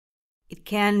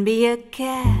can be a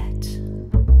cat,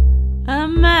 a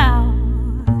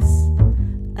mouse,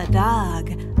 a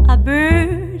dog, a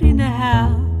bird in the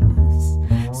house,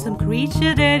 some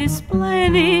creature that is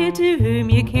splendid, to whom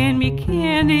you can be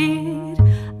candid,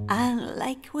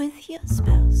 unlike with your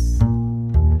spouse.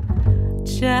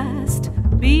 Just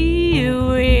be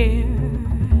aware,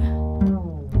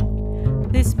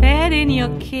 this pet in your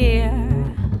care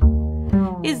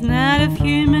is not of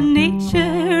human nature,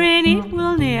 and it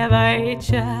will never hate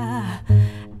ya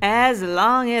as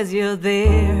long as you're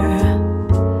there.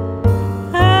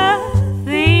 Earth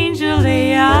angel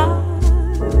they are,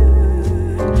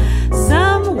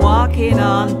 some walking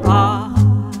on par,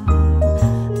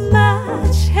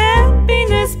 much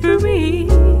happiness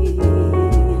breathe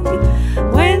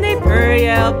when they purr,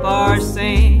 yelp or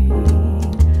sing.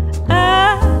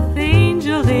 Earth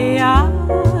angel they are,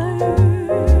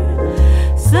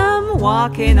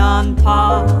 walking on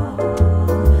par,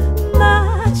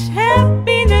 much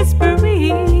happiness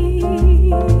breathe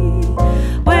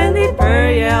when they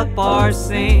purr, yelp or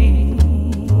sing.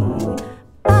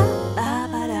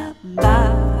 Ba-ba-da-ba-da,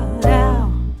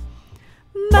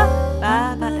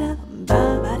 ba-ba-da,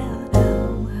 ba-ba-da,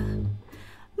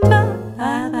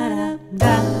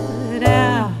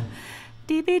 ba-ba-da,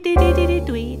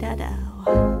 dee-dee-dee-dee-dee-dee-da-da.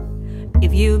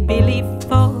 If you believe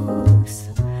folks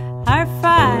are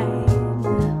fine,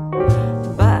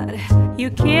 you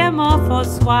care more for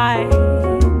swine,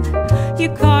 you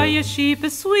call your sheep a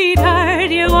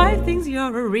sweetheart, your wife thinks you're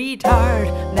a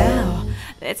retard. Now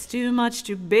that's too much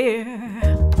to bear.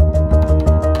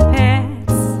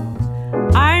 Pets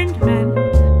aren't meant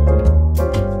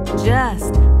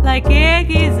just like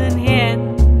eggies and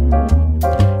hen.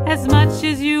 As much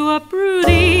as you are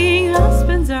brooding,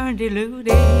 husbands aren't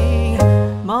deluding,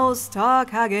 most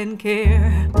talk, hug and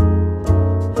care.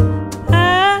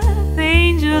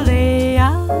 Angel they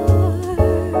are,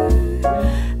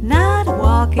 not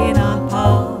walking on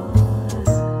paws,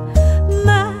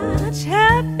 much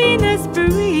happiness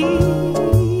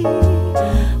breathe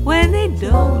when they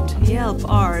don't yelp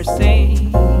or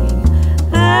sing.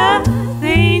 Earth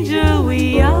angel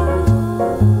we are,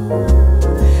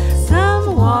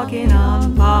 some walking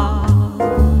on paws,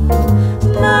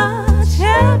 much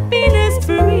happiness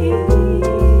breathe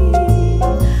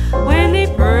when they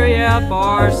purr, yelp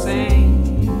or sing.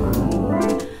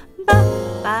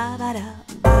 Ba-ba-da,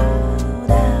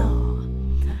 ba-da,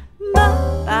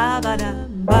 ba-ba-da.